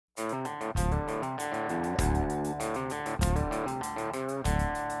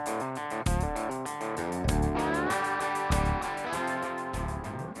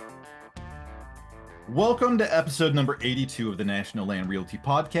Welcome to episode number 82 of the National Land Realty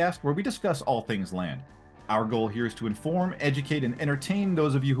Podcast, where we discuss all things land. Our goal here is to inform, educate, and entertain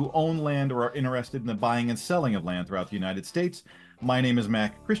those of you who own land or are interested in the buying and selling of land throughout the United States. My name is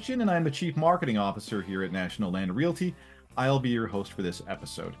Mac Christian, and I'm the Chief Marketing Officer here at National Land Realty. I'll be your host for this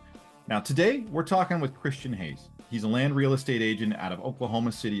episode. Now, today, we're talking with Christian Hayes. He's a land real estate agent out of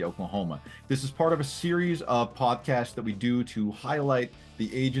Oklahoma City, Oklahoma. This is part of a series of podcasts that we do to highlight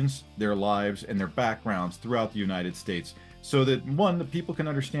the agents, their lives, and their backgrounds throughout the United States, so that, one, the people can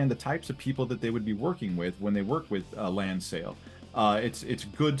understand the types of people that they would be working with when they work with a land sale. It's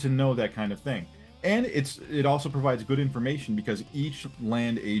good to know that kind of thing. And it also provides good information because each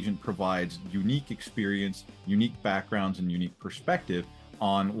land agent provides unique experience, unique backgrounds, and unique perspective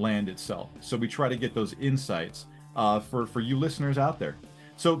on land itself. So we try to get those insights for you listeners out there.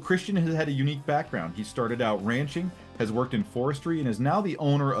 So Christian has had a unique background. He started out ranching, has worked in forestry, and is now the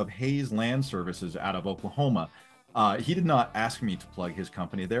owner of Hayes Land Services out of Oklahoma. He did not ask me to plug his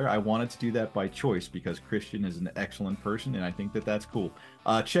company there. I wanted to do that by choice because Christian is an excellent person, and I think that that's cool.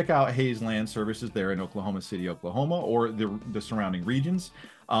 Check out Hayes Land Services there in Oklahoma City, Oklahoma, or the surrounding regions.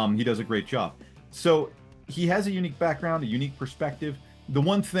 He does a great job. So he has a unique background, a unique perspective. The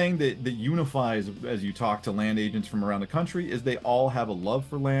one thing that unifies as you talk to land agents from around the country is they all have a love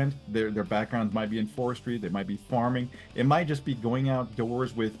for land. Their backgrounds might be in forestry, they might be farming, it might just be going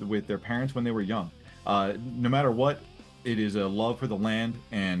outdoors with their parents when they were young. No matter what, it is a love for the land,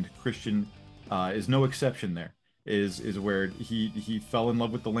 and Christian is no exception there. Is where he fell in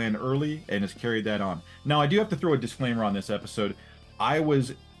love with the land early and has carried that on. Now, I do have to throw a disclaimer on this episode. I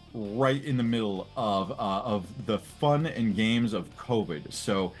was right in the middle of the fun and games of COVID,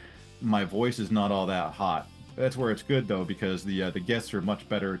 so my voice is not all that hot. That's where it's good though, because the guests are much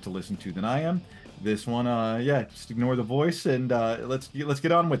better to listen to than I am. This one, yeah, just ignore the voice and let's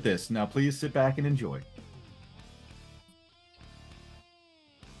get on with this. Now, please sit back and enjoy.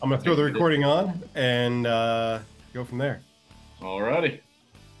 I'm gonna throw the recording on and go from there. Alrighty.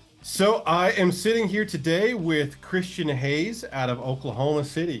 So I am sitting here today with Christian Hayes out of Oklahoma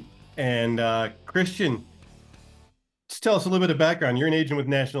City. And Christian, just tell us a little bit of background. You're an agent with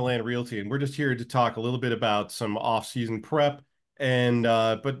National Land Realty, and we're just here to talk a little bit about some off-season prep. And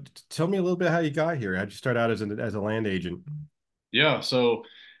but tell me a little bit how you got here. How'd you start out as a land agent? Yeah, so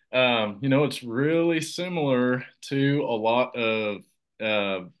it's really similar to a lot of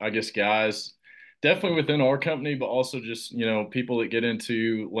I guess guys definitely within our company, but also just, people that get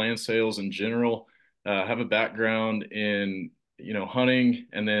into land sales in general, have a background in, hunting.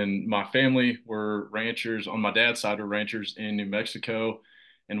 And then my family were ranchers on my dad's side, were ranchers in New Mexico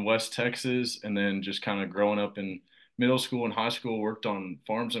and West Texas. And then just kind of growing up in middle school and high school, worked on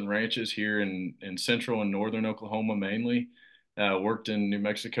farms and ranches here in central and northern Oklahoma mainly. Worked in New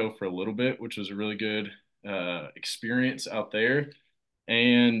Mexico for a little bit, which was a really good experience out there.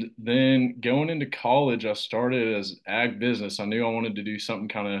 And then going into college, I started as ag business. I knew I wanted to do something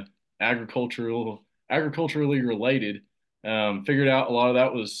kind of agriculturally related. Figured out a lot of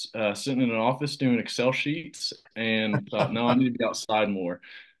that was sitting in an office doing Excel sheets, and thought, no, I need to be outside more.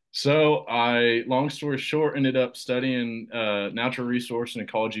 So long story short, ended up studying natural resource and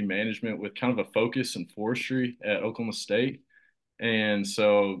ecology management with kind of a focus in forestry at Oklahoma State. And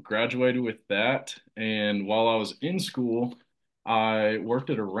so graduated with that. And while I was in school, I worked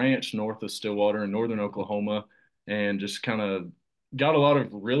at a ranch north of Stillwater in northern Oklahoma, and just kind of got a lot of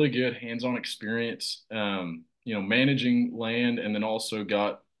really good hands-on experience, managing land. And then also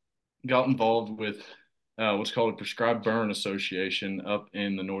got involved with what's called a prescribed burn association up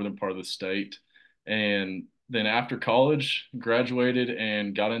in the northern part of the state. And then after college, graduated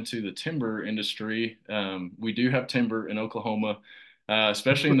and got into the timber industry. We do have timber in Oklahoma,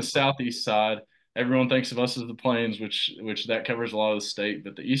 especially in the southeast side. Everyone thinks of us as the plains, which that covers a lot of the state,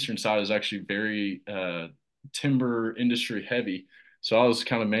 but the eastern side is actually very timber industry heavy. So I was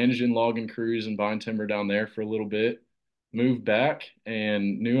kind of managing logging crews and buying timber down there for a little bit. Moved back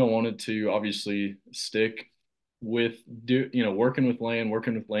and knew I wanted to obviously stick with working with land,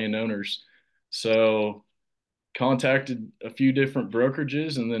 working with landowners. So contacted a few different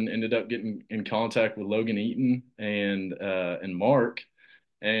brokerages, and then ended up getting in contact with Logan Eaton and Mark,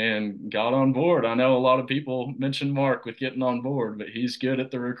 and got on board. I know a lot of people mention Mark with getting on board, but he's good at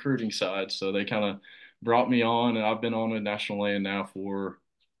the recruiting side. So they kind of brought me on, and I've been on with National Land now for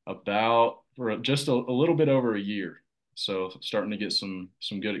just a little bit over a year. So starting to get some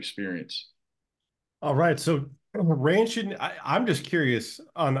good experience. All right. So Ranching, I'm just curious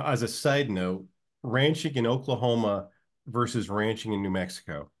on as a side note, ranching in Oklahoma versus ranching in New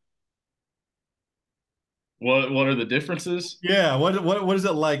Mexico. What are the differences? Yeah, what is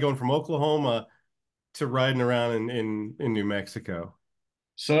it like going from Oklahoma to riding around in New Mexico?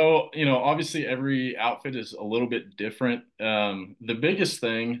 So, obviously every outfit is a little bit different. The biggest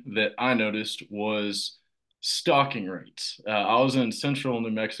thing that I noticed was stocking rates. I was in central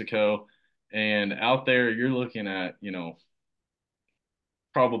New Mexico, and out there you're looking at,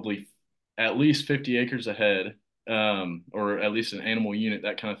 probably at least 50 acres ahead, or at least an animal unit,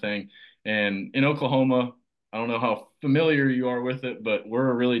 that kind of thing. And in Oklahoma, I don't know how familiar you are with it, but we're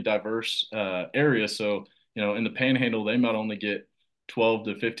a really diverse area. So, in the panhandle, they might only get 12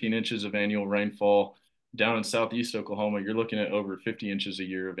 to 15 inches of annual rainfall. Down in southeast Oklahoma, you're looking at over 50 inches a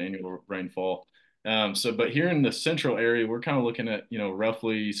year of annual rainfall. But here in the central area, we're kind of looking at,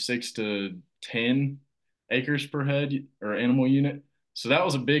 roughly 6 to 10 acres per head or animal unit. So that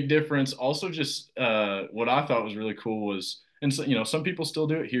was a big difference. Also, just what I thought was really cool was, and so, some people still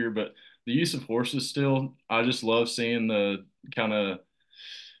do it here, but the use of horses still, I just love seeing the kind of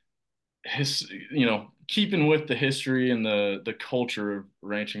keeping with the history and the culture of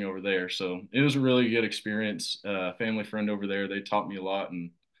ranching over there. So it was a really good experience. Family friend over there, they taught me a lot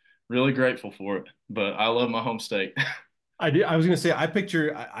and really grateful for it. But I love my home state. I was gonna say I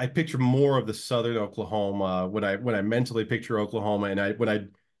picture more of the southern Oklahoma when I mentally picture Oklahoma, and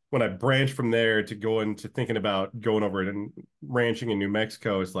when I branch from there to go into thinking about going over and ranching in New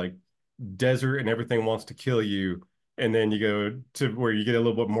Mexico, it's like desert and everything wants to kill you. And then you go to where you get a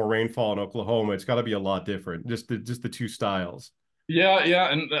little bit more rainfall in Oklahoma. It's got to be a lot different. Just the two styles. Yeah,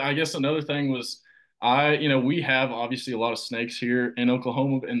 yeah, and I guess another thing was we have obviously a lot of snakes here in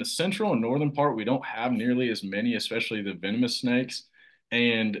Oklahoma, but in the central and northern part, we don't have nearly as many, especially the venomous snakes.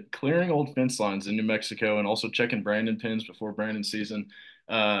 And clearing old fence lines in New Mexico and also checking Brandon pins before Brandon season,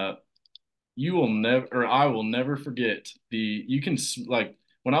 uh, you will never, or I will never forget you can, like,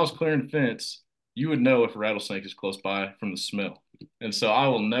 when I was clearing fence, you would know if a rattlesnake is close by from the smell. And so I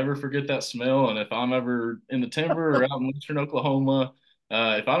will never forget that smell. And if I'm ever in the timber or out in western Oklahoma,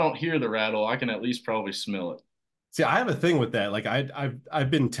 if I don't hear the rattle, I can at least probably smell it. See, I have a thing with that. Like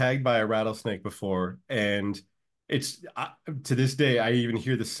I've been tagged by a rattlesnake before, and to this day I even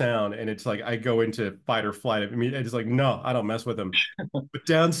hear the sound, and it's like I go into fight or flight. I mean, it's like no, I don't mess with them. But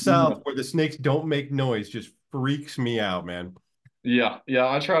down south, No. where the snakes don't make noise, just freaks me out, man. Yeah, yeah.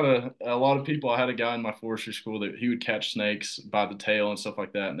 A lot of people, I had a guy in my forestry school that he would catch snakes by the tail and stuff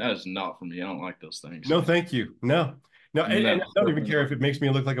like that. And that is not for me. I don't like those things. No, thank you. No, no, and I No, don't even definitely care not. if it makes me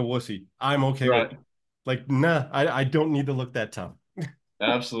look like a wussy. I'm okay with it. Right. Like, nah, I don't need to look that tough.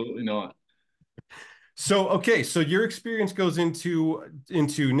 Absolutely not. So, okay, so your experience goes into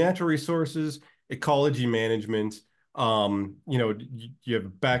natural resources, ecology management. You have a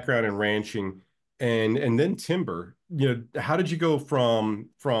background in ranching, and then timber. How did you go from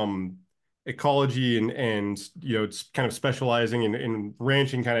ecology and it's kind of specializing in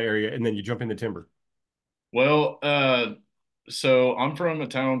ranching kind of area, and then you jump into timber? Well, so I'm from a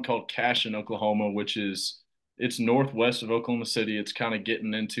town called Cashin, Oklahoma, it's northwest of Oklahoma City. It's kind of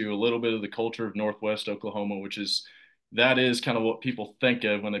getting into a little bit of the culture of Northwest Oklahoma, that is kind of what people think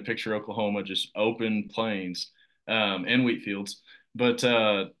of when they picture Oklahoma, just open plains, and wheat fields. But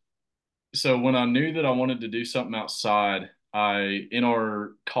so when I knew that I wanted to do something outside, in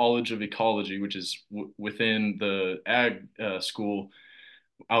our College of Ecology, which is within the ag school,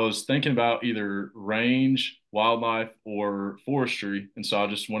 I was thinking about either range, wildlife, or forestry, and so I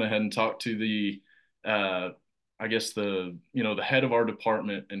just went ahead and talked to uh, I guess the head of our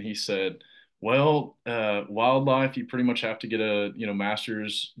department, and he said, "Well, wildlife, you pretty much have to get a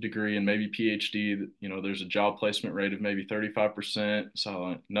master's degree and maybe PhD. There's a job placement rate of maybe 35%." So I'm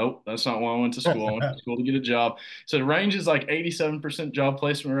like, nope, that's not why I went to school. I went to school to get a job. So the range is like 87% job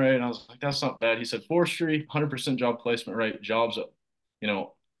placement rate, and I was like, that's not bad. He said forestry, 100% job placement rate, jobs you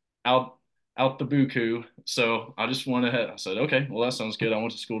know, out out the buku. So I just went ahead. I said, okay, well that sounds good. I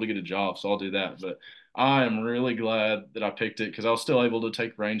went to school to get a job, so I'll do that. But I am really glad that I picked it because I was still able to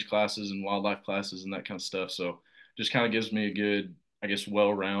take range classes and wildlife classes and that kind of stuff. So just kind of gives me a good, I guess,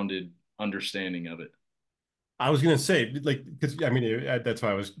 well-rounded understanding of it. I was gonna say, like, because I mean, that's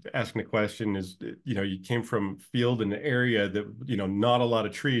why I was asking the question. You came from field in an area that not a lot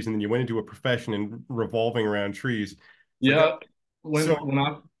of trees, and then you went into a profession and revolving around trees. It's like, Yeah, so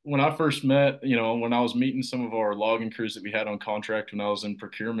when I first met, when I was meeting some of our logging crews that we had on contract when I was in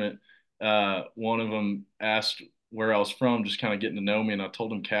procurement, one of them asked where I was from, just kind of getting to know me, and I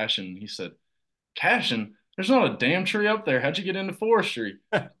told him Cashin. He said, "Cashin, there's not a damn tree up there. How'd you get into forestry?"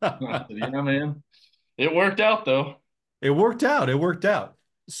 And I said, "Yeah, man, It worked out though. It worked out. It worked out.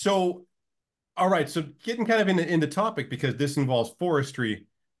 So, all right. So getting kind of in the topic because this involves forestry.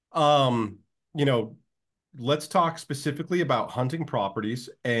 Um, you know, let's talk specifically about hunting properties.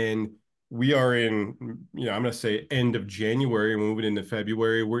 And we are in, I'm going to say end of January, moving into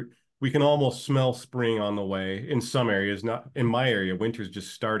February. We can almost smell spring on the way in some areas. Not in my area, winter's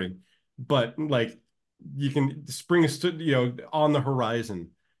just starting, but like you can, spring is on the horizon.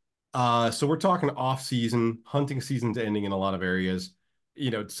 So we're talking off season, hunting season's ending in a lot of areas.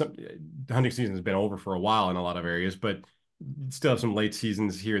 Some hunting season has been over for a while in a lot of areas, but still have some late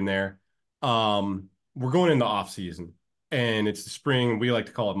seasons here and there. We're going into off season, and it's the spring. We like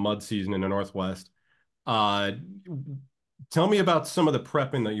to call it mud season in the Northwest. Uh, Tell me about some of the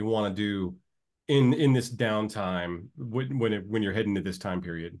prepping that you want to do in this downtime when you're heading to this time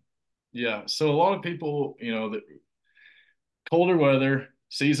period. Yeah. So a lot of people, the colder weather,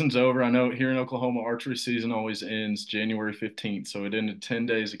 season's over. I know here in Oklahoma, archery season always ends January 15th. So it ended 10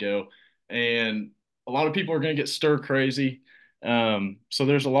 days ago. And a lot of people are going to get stir crazy. So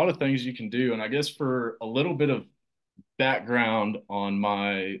there's a lot of things you can do. And I guess for a little bit of background on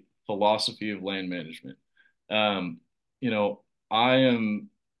my philosophy of land management, um, I am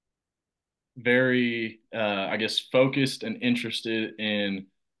very, I guess, focused and interested in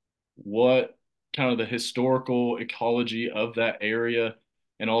what kind of the historical ecology of that area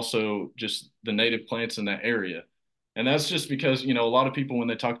and also just the native plants in that area. And that's just because, a lot of people, when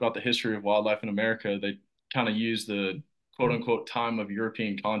they talk about the history of wildlife in America, they kind of use the quote unquote time of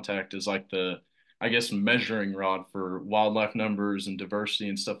European contact as like the, I guess, measuring rod for wildlife numbers and diversity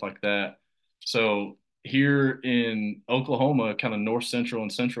and stuff like that. So here in Oklahoma, kind of north central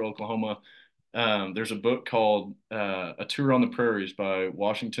and central Oklahoma, there's a book called A Tour on the Prairies by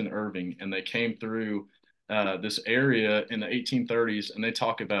Washington Irving, and they came through this area in the 1830s, and they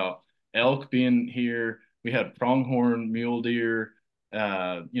talk about elk being here. We had pronghorn mule deer,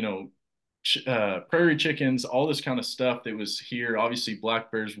 prairie chickens, all this kind of stuff that was here. Obviously,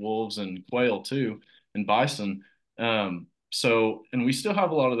 black bears, wolves, and quail too, and bison. And we still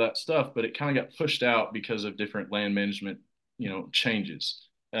have a lot of that stuff, but it kind of got pushed out because of different land management, changes.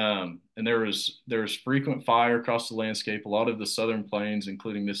 And there was frequent fire across the landscape. A lot of the southern plains,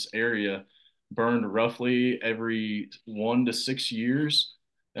 including this area, burned roughly every 1 to 6 years,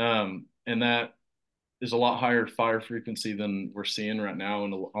 and that is a lot higher fire frequency than we're seeing right now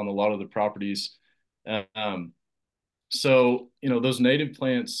on a lot of the properties. Um, so those native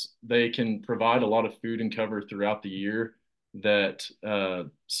plants, they can provide a lot of food and cover throughout the year. That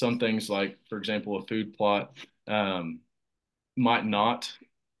some things like, for example, a food plot might not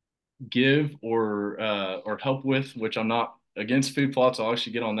give or help with, which I'm not against food plots. I'll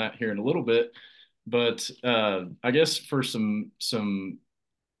actually get on that here in a little bit. But I guess for some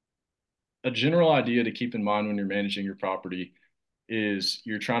a general idea to keep in mind when you're managing your property is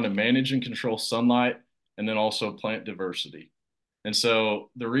you're trying to manage and control sunlight and then also plant diversity. And so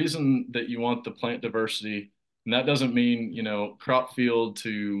the reason that you want the plant diversity, and that doesn't mean, crop field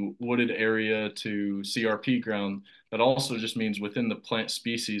to wooded area to CRP ground. That also just means within the plant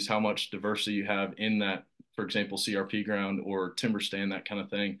species, how much diversity you have in that, for example, CRP ground or timber stand, that kind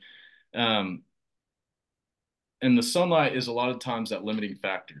of thing. Um, and the sunlight is a lot of times that limiting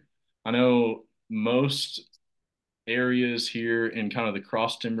factor. I know most areas here in kind of the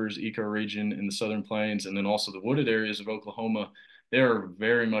cross timbers ecoregion in the Southern Plains, and then also the wooded areas of Oklahoma, they are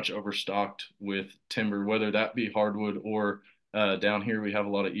very much overstocked with timber, whether that be hardwood or down here we have a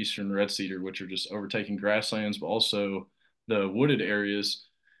lot of eastern red cedar, which are just overtaking grasslands, but also the wooded areas.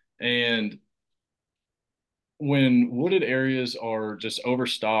 And when wooded areas are just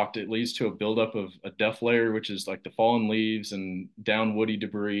overstocked, it leads to a buildup of a duff layer, which is like the fallen leaves and down woody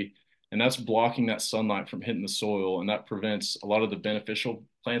debris. And that's blocking that sunlight from hitting the soil. And that prevents a lot of the beneficial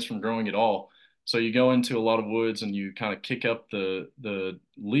plants from growing at all. So you go into a lot of woods and you kind of kick up the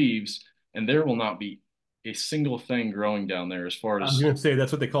leaves, and there will not be a single thing growing down there as far I was as. going to say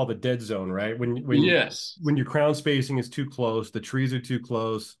that's what they call the dead zone, right? Yes. When your crown spacing is too close, the trees are too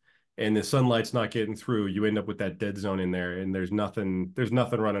close, and the sunlight's not getting through, you end up with that dead zone in there, and there's nothing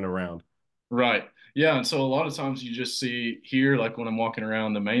running around. Right. Yeah. And so a lot of times you just see here, like when I'm walking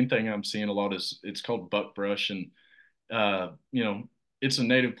around, the main thing I'm seeing a lot is it's called buckbrush. And, uh, you know, it's a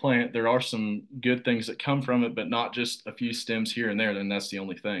native plant. There are some good things that come from it, but not just a few stems here and there. Then that's the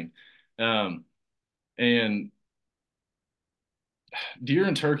only thing. Um, and deer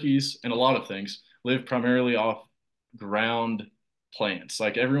and turkeys and a lot of things live primarily off ground plants.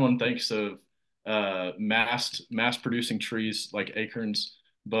 Like everyone thinks of mass producing trees like acorns,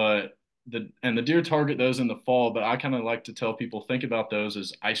 but the deer target those in the fall. But I kind of like to tell people think about those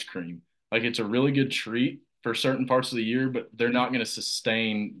as ice cream. Like it's a really good treat for certain parts of the year, but they're not going to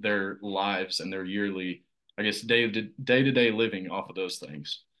sustain their lives and their yearly, I guess, day to day living off of those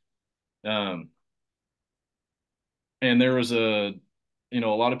things. Um, and there was a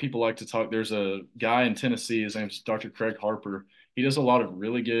lot of people like to talk. There's a guy in Tennessee. His name's Dr. Craig Harper. He does a lot of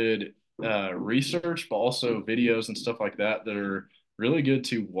really good research, but also videos and stuff like that that are really good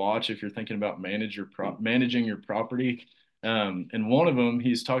to watch if you're thinking about managing your property. And one of them,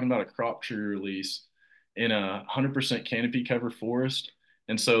 he's talking about a crop tree release in a 100% canopy cover forest.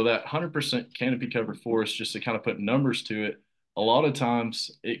 And so that 100% canopy cover forest, just to kind of put numbers to it, a lot of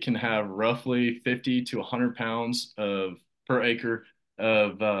times it can have roughly 50 to 100 pounds of per acre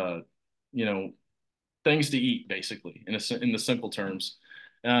of you know things to eat, basically, in the simple terms.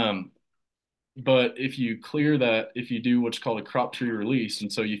 Um, but if you clear that, if you do what's called a crop tree release,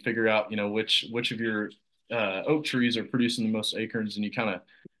 and so you figure out which of your oak trees are producing the most acorns, and you kind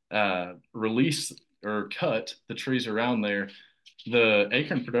of release or cut the trees around there, the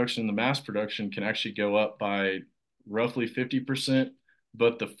acorn production, the mass production can actually go up by roughly 50%,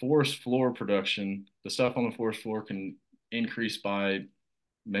 but the forest floor production, the stuff on the forest floor, can increase by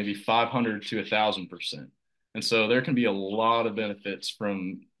maybe 500 to 1,000%. And so there can be a lot of benefits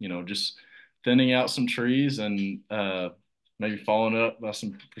from, just thinning out some trees and maybe following it up by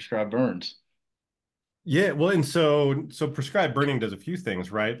some prescribed burns. Yeah, well, and so prescribed burning does a few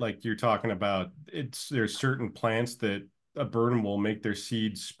things, right? Like you're talking about, there's certain plants that a burn will make their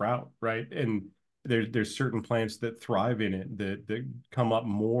seeds sprout, right? And there's certain plants that thrive in it that come up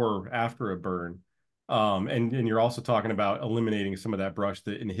more after a burn. And you're also talking about eliminating some of that brush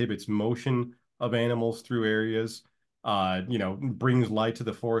that inhibits motion of animals through areas, brings light to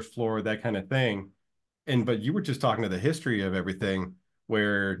the forest floor, that kind of thing. But you were just talking to the history of everything,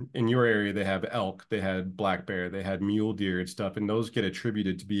 where in your area they have elk, they had black bear, they had mule deer and stuff, and those get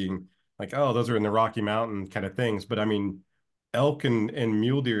attributed to being like, oh, those are in the Rocky Mountain kind of things. But I mean, elk and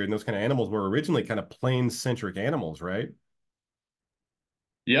mule deer and those kind of animals were originally kind of plains centric animals, right?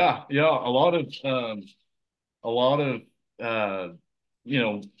 Yeah, yeah, a lot of uh, you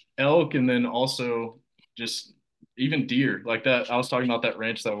know elk, and then also just even deer like that. I was talking about that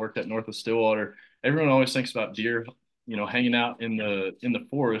ranch that I worked at north of Stillwater. Everyone always thinks about deer, hanging out in the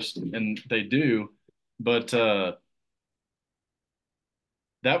forest, and they do, but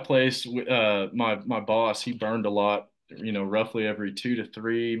that place, my boss, he burned a lot, roughly every 2 to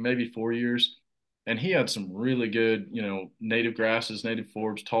 3, maybe 4 years, and he had some really good, native grasses, native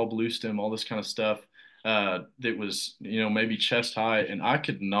forbs, tall blue stem, all this kind of stuff. That was, maybe chest high, and I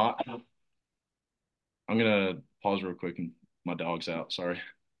could not. I'm gonna pause real quick, and my dog's out. Sorry.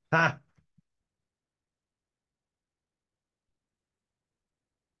 Ha.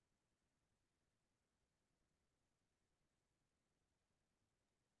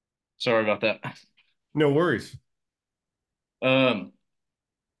 Sorry about that. No worries. Um,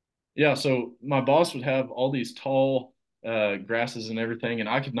 yeah, so my boss would have all these tall grasses and everything, and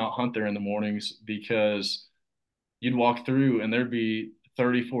I could not hunt there in the mornings because you'd walk through and there'd be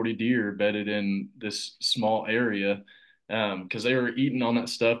 30, 40 deer bedded in this small area, because they were eating on that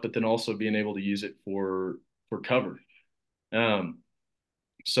stuff, but then also being able to use it for cover. Um,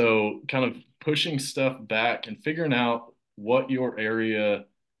 so kind of pushing stuff back and figuring out what your area,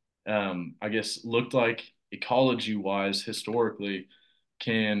 I guess, looked like ecology wise historically,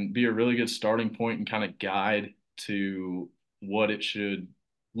 can be a really good starting point and kind of guide to what it should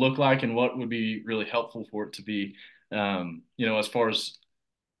look like and what would be really helpful for it to be, as far as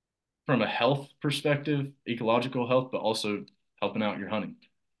from a health perspective, ecological health, but also helping out your hunting.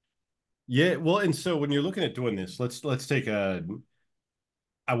 Yeah, well, and so when you're looking at doing this, let's take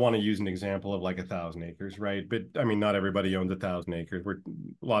I want to use an example of like 1,000 acres, right? But I mean, not everybody owns 1,000 acres.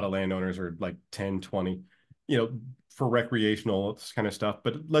 A lot of landowners are like 10, 20, for recreational kind of stuff.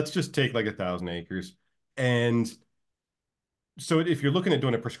 But let's just take like 1,000 acres. And so if you're looking at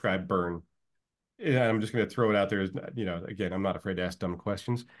doing a prescribed burn, and I'm just going to throw it out there as, again, I'm not afraid to ask dumb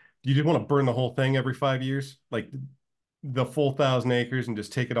questions. Do you just want to burn the whole thing every 5 years? Like the full 1,000 acres and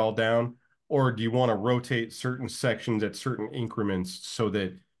just take it all down? Or do you want to rotate certain sections at certain increments so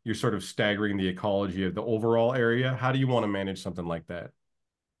that you're sort of staggering the ecology of the overall area? How do you want to manage something like that?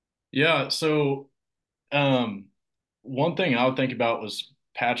 Yeah. So, um, one thing I would think about was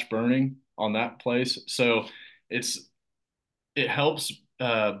patch burning on that place. So it's it helps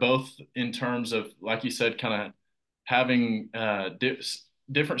both in terms of, like you said, kind of having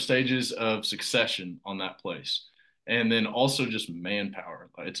different stages of succession on that place, and then also just manpower.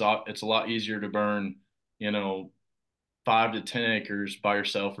 It's a lot easier to burn, you know, 5 to 10 acres by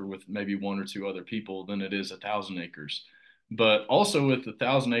yourself or with maybe one or two other people than it is 1,000 acres. But also with the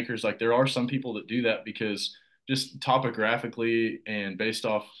 1,000 acres, like there are some people that do that because just topographically and based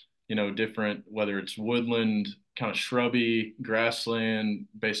off, different, whether it's woodland, kind of shrubby, grassland,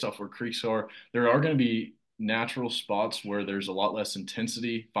 based off where creeks are, there are going to be natural spots where there's a lot less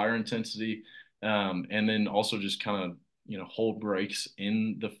intensity, fire intensity, and then also just kind of, hold breaks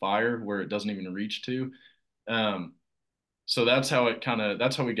in the fire where it doesn't even reach to. Um, so that's how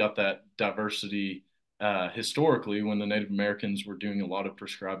we got that diversity historically when the Native Americans were doing a lot of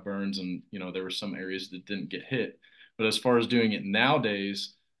prescribed burns, and there were some areas that didn't get hit. But as far as doing it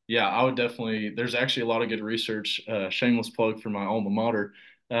nowadays, yeah, I would definitely. There's actually a lot of good research. Shameless plug for my alma mater.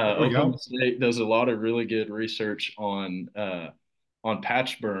 There we Oklahoma go. State does a lot of really good research on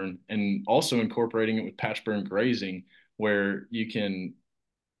patch burn and also incorporating it with patch burn grazing, where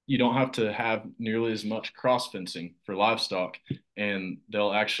you don't have to have nearly as much cross fencing for livestock, and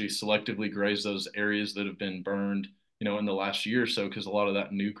they'll actually selectively graze those areas that have been burned, in the last year or so, because a lot of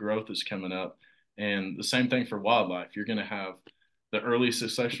that new growth is coming up. And the same thing for wildlife. You're going to have the early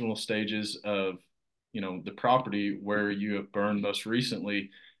successional stages of, the property where you have burned most recently.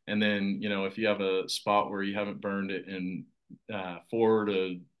 And then, if you have a spot where you haven't burned it in 3,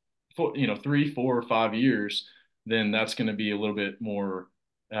 4, or 5 years, then that's going to be a little bit more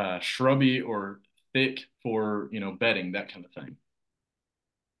shrubby or thick for bedding, that kind of thing.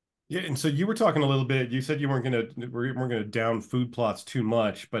 Yeah, and so you were talking a little bit. You said you weren't gonna down food plots too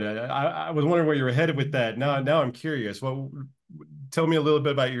much, but I was wondering where you were headed with that. Now I'm curious. Tell me a little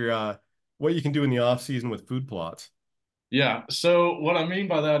bit about your what you can do in the off season with food plots. Yeah. So what I mean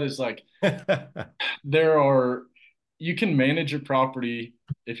by that is like there are you can manage your property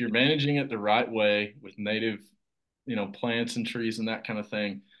if you're managing it the right way with native, plants and trees and that kind of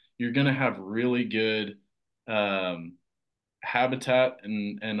thing. You're going to have really good um, habitat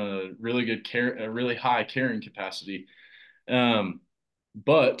and a really good care, a really high carrying capacity. Um,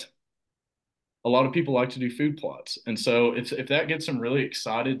 but a lot of people like to do food plots. And so if that gets them really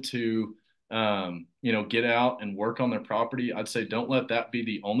excited to, get out and work on their property, I'd say don't let that be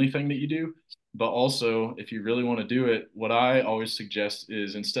the only thing that you do. But also, if you really want to do it, what I always suggest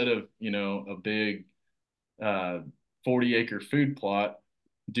is instead of, a big uh, 40-acre food plot,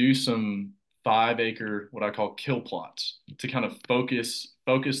 do some 5-acre, what I call kill plots to kind of focus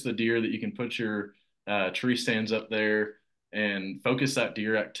the deer that you can put your tree stands up there and focus that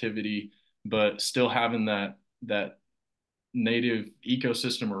deer activity, but still having that native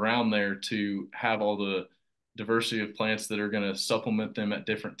ecosystem around there to have all the diversity of plants that are going to supplement them at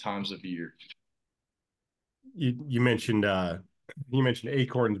different times of year. You mentioned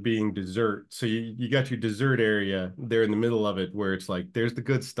acorns being dessert. So you got your dessert area there in the middle of it where it's like there's the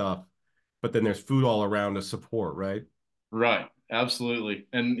good stuff, but then there's food all around to support, right? Right. Absolutely.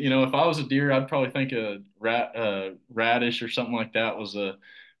 And if I was a deer, I'd probably think a radish or something like that was a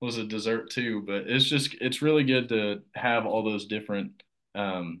dessert too. But it's really good to have all those different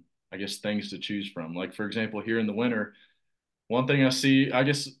I guess things to choose from. Like for example, here in the winter, one thing I see, I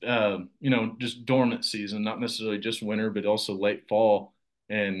guess, just dormant season, not necessarily just winter, but also late fall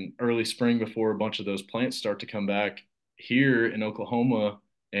and early spring before a bunch of those plants start to come back here in Oklahoma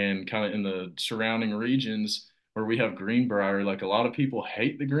and kind of in the surrounding regions where we have greenbrier. Like a lot of people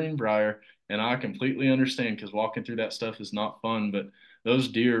hate the greenbrier, and I completely understand because walking through that stuff is not fun, but those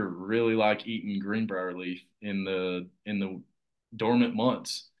deer really like eating greenbrier leaf in the dormant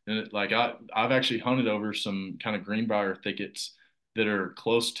months. And like I've actually hunted over some kind of greenbrier thickets that are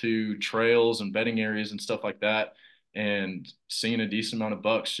close to trails and bedding areas and stuff like that, and seeing a decent amount of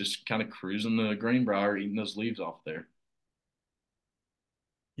bucks just kind of cruising the greenbrier, eating those leaves off there.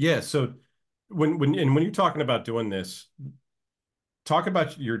 Yeah. So when you're talking about doing this, talk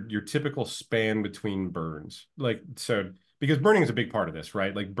about your typical span between burns. Like so because burning is a big part of this,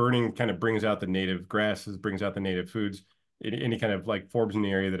 right? Like burning kind of brings out the native grasses, brings out the native foods, any kind of like forbs in the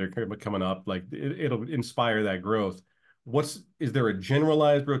area that are coming up, like it'll inspire that growth. Is there a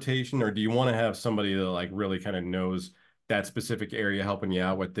generalized rotation, or do you want to have somebody that like really kind of knows that specific area helping you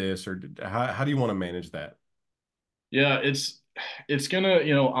out with this, or how do you want to manage that? Yeah, it's gonna,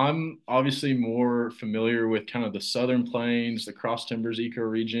 I'm obviously more familiar with kind of the Southern Plains, the Cross Timbers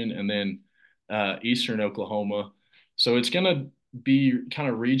ecoregion, and then Eastern Oklahoma. So it's gonna be kind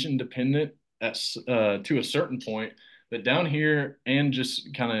of region dependent to a certain point. But down here and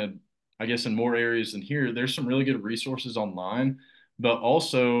just kind of, I guess, in more areas than here, there's some really good resources online. But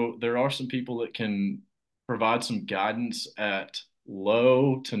also there are some people that can provide some guidance at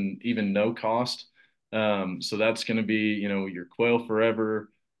low to even no cost. So that's going to be, your Quail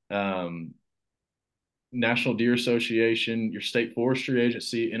Forever, um, National Deer Association, your State Forestry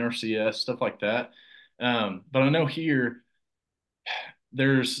Agency, NRCS, stuff like that. But I know here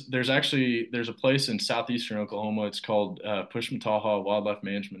There's a place in southeastern Oklahoma. It's called Pushmataha Wildlife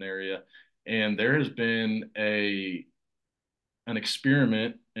Management Area, and there has been a an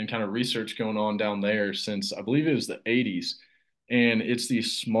experiment and kind of research going on down there since I believe it was the 80s. And it's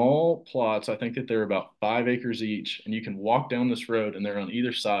these small plots. I think that they're about 5 acres each, and you can walk down this road, and they're on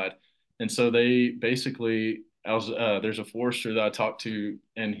either side. And so they basically, there's a forester that I talked to,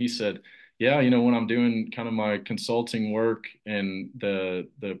 and he said, "Yeah, when I'm doing kind of my consulting work, and the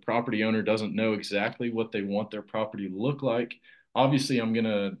property owner doesn't know exactly what they want their property to look like, obviously I'm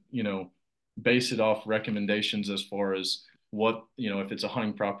gonna, base it off recommendations as far as what, if it's a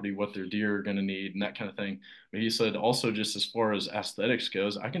hunting property, what their deer are going to need and that kind of thing." But he said also, just as far as aesthetics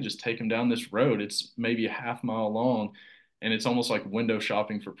goes, I can just take them down this road. It's maybe a half mile long, and it's almost like window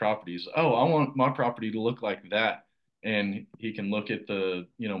shopping for properties. Oh, I want my property to look like that. And he can look at the,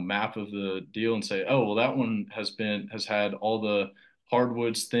 map of the deal and say, oh, well, that one has had all the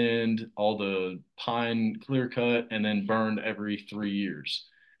hardwoods thinned, all the pine clear cut, and then burned every 3 years.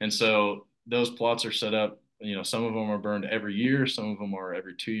 And so those plots are set up, some of them are burned every year, some of them are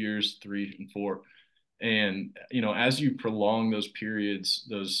every 2 years, 3 and 4. And, as you prolong those periods,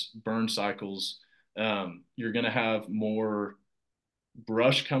 those burn cycles, you're going to have more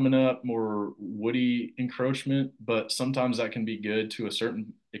brush coming up, more woody encroachment, but sometimes that can be good to a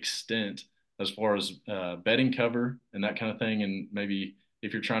certain extent as far as bedding cover and that kind of thing. And maybe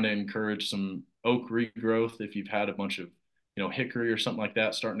if you're trying to encourage some oak regrowth, if you've had a bunch of, hickory or something like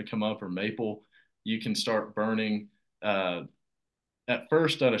that starting to come up, or maple, you can start burning at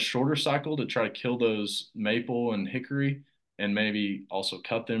first at a shorter cycle to try to kill those maple and hickory, and maybe also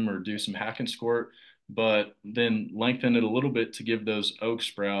cut them or do some hack and squirt, but then lengthen it a little bit to give those oak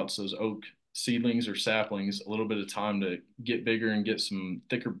sprouts, those oak seedlings or saplings, a little bit of time to get bigger and get some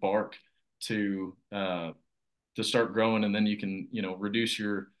thicker bark to start growing. And then you can, reduce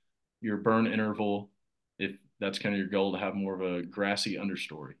your burn interval if that's kind of your goal, to have more of a grassy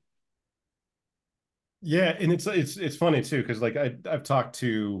understory. Yeah, and it's funny too, because like I've talked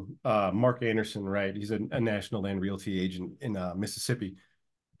to Mark Anderson, right? He's a national land realty agent in Mississippi,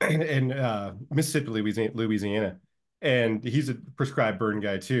 and Mississippi, Louisiana, and he's a prescribed burn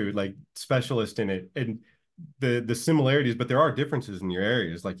guy too, like specialist in it. And the similarities, but there are differences in your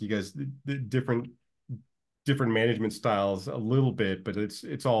areas. Like you guys, the different management styles a little bit, but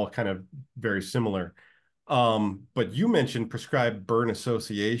it's all kind of very similar. But you mentioned prescribed burn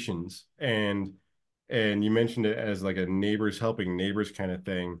associations, and you mentioned it as like a neighbors helping neighbors kind of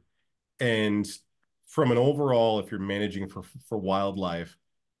thing. And from an overall, if you're managing for wildlife,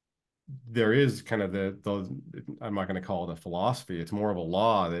 there is kind of the I'm not going to call it a philosophy. It's more of a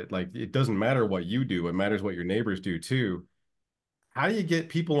law that like it doesn't matter what you do, it matters what your neighbors do too. How do you get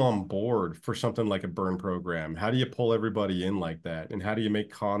people on board for something like a burn program? How do you pull everybody in like that? And how do you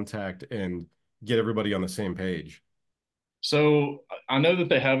make contact and get everybody on the same page? So I know that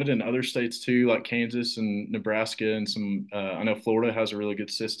they have it in other states too, like Kansas and Nebraska, and some. I know Florida has a really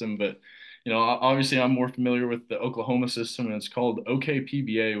good system, but obviously I'm more familiar with the Oklahoma system, and it's called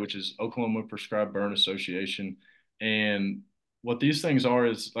OKPBA, which is Oklahoma Prescribed Burn Association. And what these things are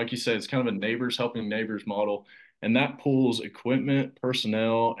is, like you said, it's kind of a neighbors helping neighbors model, and that pulls equipment,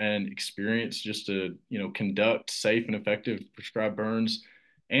 personnel, and experience just to conduct safe and effective prescribed burns,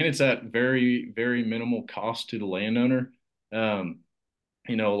 and it's at very, very minimal cost to the landowner. um,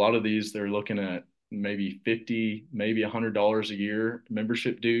 a lot of these, they're looking at maybe 50, maybe $100 a year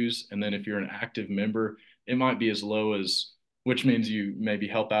membership dues. And then if you're an active member, it might be as low as, which means you maybe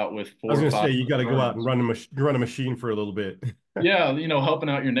help out with I was four or going to say five you got to go out and burns. run a machine for a little bit. Yeah, helping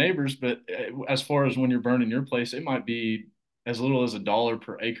out your neighbors. But as far as when you're burning your place, it might be as little as $1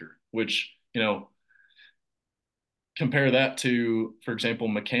 per acre, which, compare that to, for example,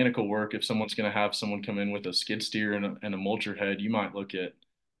 mechanical work. If someone's going to have someone come in with a skid steer and a mulcher head, you might look at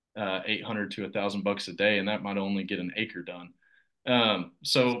 800 to $1,000 a day, and that might only get an acre done.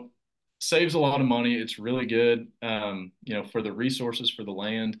 So saves a lot of money. It's really good, for the resources for the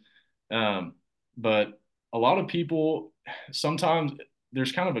land. Um, but a lot of people, sometimes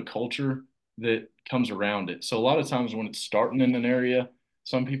there's kind of a culture that comes around it. So a lot of times when it's starting in an area,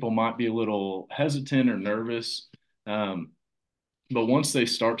 some people might be a little hesitant or nervous. Um, but once they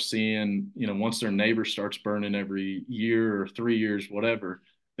start seeing, once their neighbor starts burning every year or 3 years, whatever,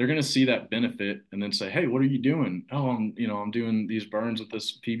 they're going to see that benefit and then say, "Hey, what are you doing?" "Oh, I'm doing these burns with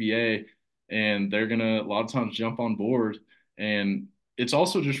this PBA," and they're going to a lot of times jump on board. And it's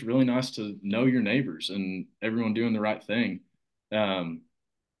also just really nice to know your neighbors and everyone doing the right thing. Um,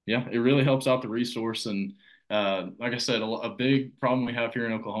 yeah, it really helps out the resource. And like I said, a big problem we have here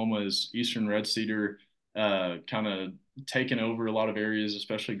in Oklahoma is eastern red cedar kind of taken over a lot of areas,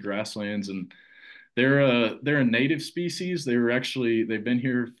 especially grasslands, and they're a native species. They've been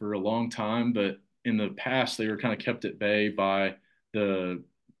here for a long time, but in the past they were kind of kept at bay by the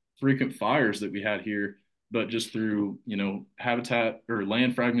frequent fires that we had here. But just through habitat or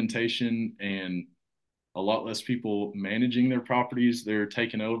land fragmentation and a lot less people managing their properties, they're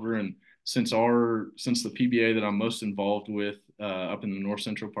taken over. And since the PBA that I'm most involved with up in the north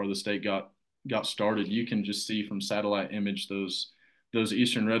central part of the state got started, you can just see from satellite image those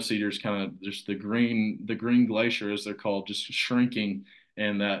eastern red cedars kind of just the green glacier as they're called just shrinking,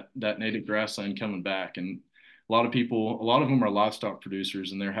 and that native grassland coming back. And a lot of them are livestock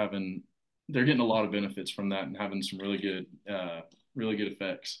producers, and they're getting a lot of benefits from that and having some really good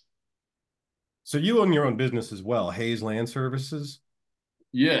effects. So you own your own business as well, Hayes Land Services.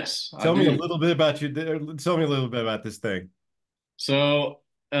 Yes, I Tell me a do. little bit about you. Tell me a little bit about this thing. So,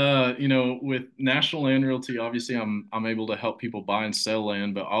 with National Land Realty, obviously I'm able to help people buy and sell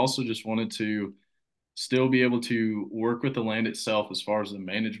land, but I also just wanted to still be able to work with the land itself as far as the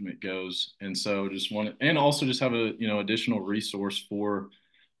management goes. And so and also just have a, additional resource for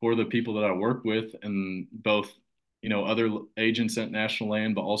the people that I work with, and both, other agents at National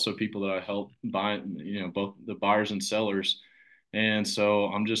Land, but also people that I help buy, both the buyers and sellers. And so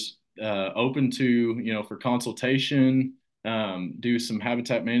I'm just open to, for consultation, do some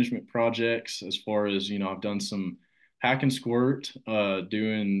habitat management projects as far as, I've done some hack and squirt,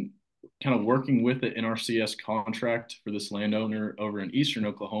 doing kind of working with the NRCS contract for this landowner over in eastern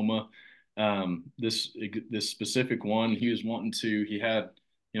Oklahoma. This specific one, he had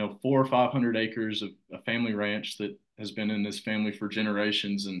 400 or 500 acres of a family ranch that has been in this family for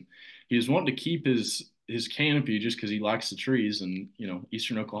generations, and he was wanting to keep his canopy just because he likes the trees, and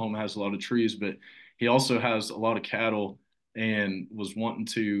eastern Oklahoma has a lot of trees, but he also has a lot of cattle, and was wanting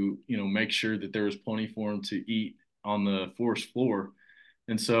to make sure that there was plenty for him to eat on the forest floor.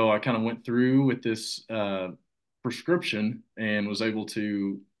 And so I kind of went through with this prescription and was able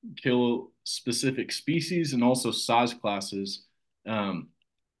to kill specific species and also size classes. Um,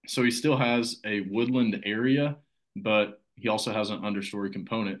 so he still has a woodland area, but he also has an understory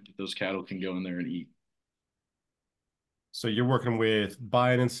component that those cattle can go in there and eat. So you're working with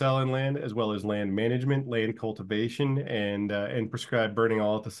buying and selling land as well as land management, land cultivation, and prescribed burning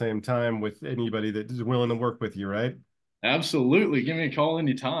all at the same time with anybody that is willing to work with you, right? Absolutely. Give me a call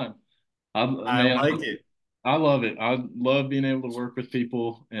anytime. I Man, like it. I love it. I love being able to work with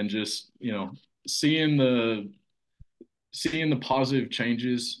people and just, seeing the positive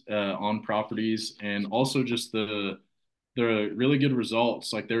changes on properties, and also just the really good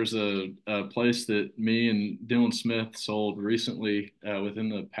results. Like there's a place that me and Dylan Smith sold recently within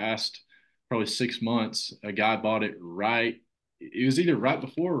the past probably 6 months. A guy bought it right. It was either right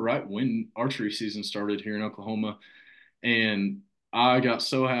before or right when archery season started here in Oklahoma. And I got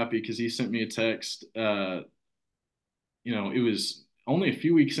so happy because he sent me a text. It was only a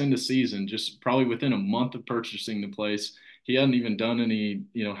few weeks into season, just probably within a month of purchasing the place. He hadn't even done any,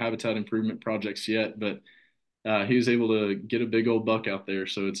 habitat improvement projects yet, but he was able to get a big old buck out there.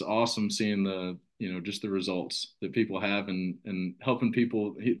 So it's awesome seeing just the results that people have, and helping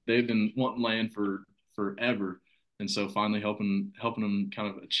people. They've been wanting land for forever. And so finally helping them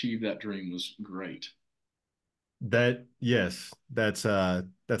kind of achieve that dream was great. That yes, that's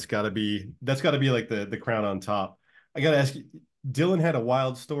gotta be like the crown on top. I gotta ask you, Dylan had a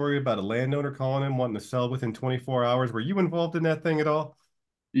wild story about a landowner calling him wanting to sell within 24 hours. Were you involved in that thing at all?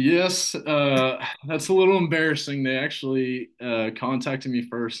 Yes, that's a little embarrassing. They actually contacted me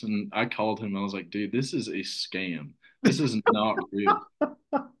first, and I called him. I was like, "Dude, this is a scam. This is not real."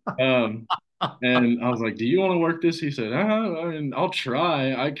 Um, and I was like, "Do you want to work this?" He said, I mean, I'll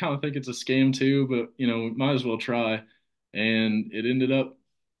try. I kind of think it's a scam too, but might as well try." And it ended up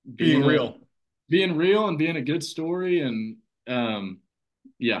being Being a real. being real and being a good story. And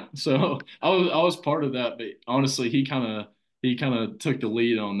yeah, so I was part of that, but honestly, he kind of took the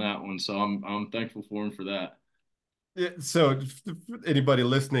lead on that one, so I'm thankful for him for that. Yeah, so anybody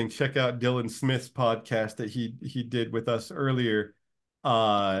listening, check out Dylan Smith's podcast that he did with us earlier.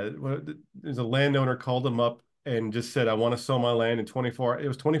 There's a landowner called him up and just said, "I want to sell my land in 24." It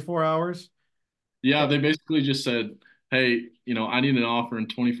was 24 hours. Yeah, they basically just said, "Hey, I need an offer in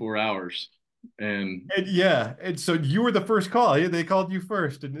 24 hours," and And yeah, and so you were the first call. Yeah, they called you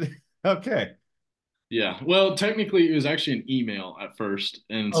first. And okay. yeah, well, technically it was actually an email at first,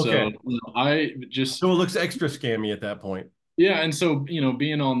 and so Okay. I So just it looks extra scammy at that point. yeah, and so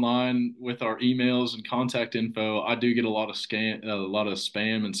being online with our emails and contact info, I do get a lot of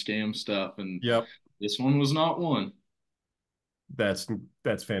spam and scam stuff, and Yep. this one was not one. That's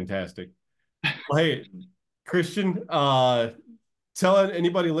that's fantastic. Well, hey, Christian, tell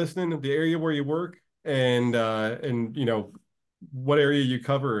anybody listening of the area where you work and what area you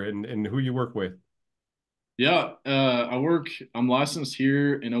cover and who you work with. Yeah, I'm licensed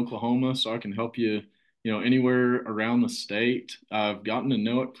here in Oklahoma, so I can help you, anywhere around the state. I've gotten to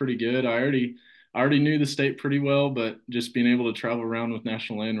know it pretty good. I already knew the state pretty well, but just being able to travel around with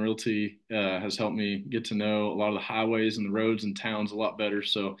National Land Realty has helped me get to know a lot of the highways and the roads and towns a lot better.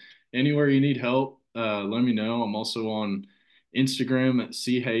 So anywhere you need help, let me know. I'm also on Instagram at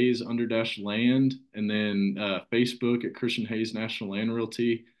chayes_land, and then Facebook at Christian Hayes National Land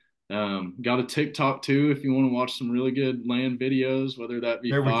Realty. Got a TikTok too if you want to watch some really good land videos, whether that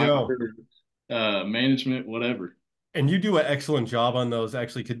be There we fire go. or management, whatever. And you do an excellent job on those.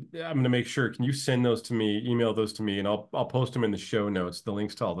 Actually, I'm going to make sure. Can you send those to me, email those to me, and I'll post them in the show notes, the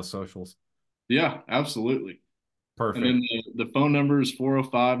links to all the socials. Yeah, absolutely. Perfect. And then the phone number is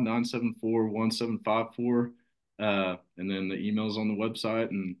 405-974-1754. And then the email's on the website,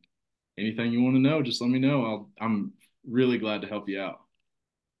 and anything you want to know, just let me know. I'm really glad to help you out.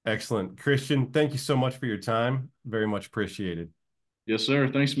 Excellent. Christian, thank you so much for your time. Very much appreciated. Yes,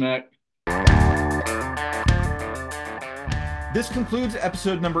 sir. Thanks, Mac. This concludes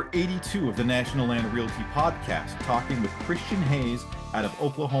episode number 82 of the National Land Realty Podcast, talking with Christian Hayes out of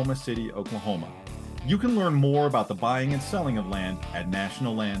Oklahoma City, Oklahoma. You can learn more about the buying and selling of land at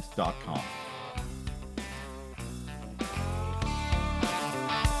nationallands.com.